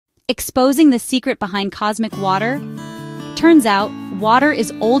exposing the secret behind cosmic water? Turns out, water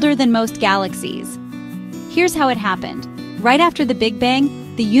is older than most galaxies. Here's how it happened. Right after the Big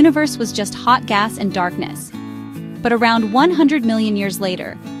Bang, the universe was just hot gas and darkness. But around 100 million years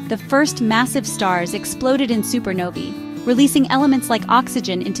later, the first massive stars exploded in supernovae, releasing elements like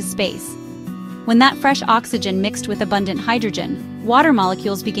oxygen into space. When that fresh oxygen mixed with abundant hydrogen, water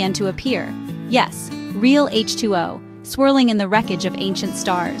molecules began to appear. Yes, real H2O, swirling in the wreckage of ancient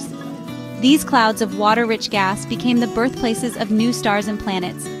stars. These clouds of water-rich gas became the birthplaces of new stars and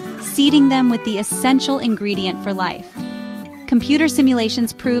planets, seeding them with the essential ingredient for life. Computer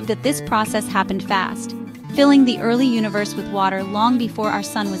simulations prove that this process happened fast, filling the early universe with water long before our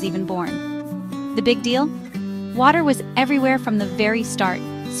sun was even born. The big deal? Water was everywhere from the very start,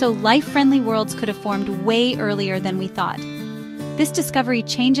 so life-friendly worlds could have formed way earlier than we thought. This discovery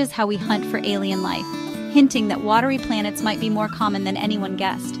changes how we hunt for alien life, hinting that watery planets might be more common than anyone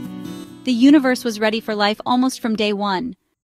guessed. The universe was ready for life almost from day one,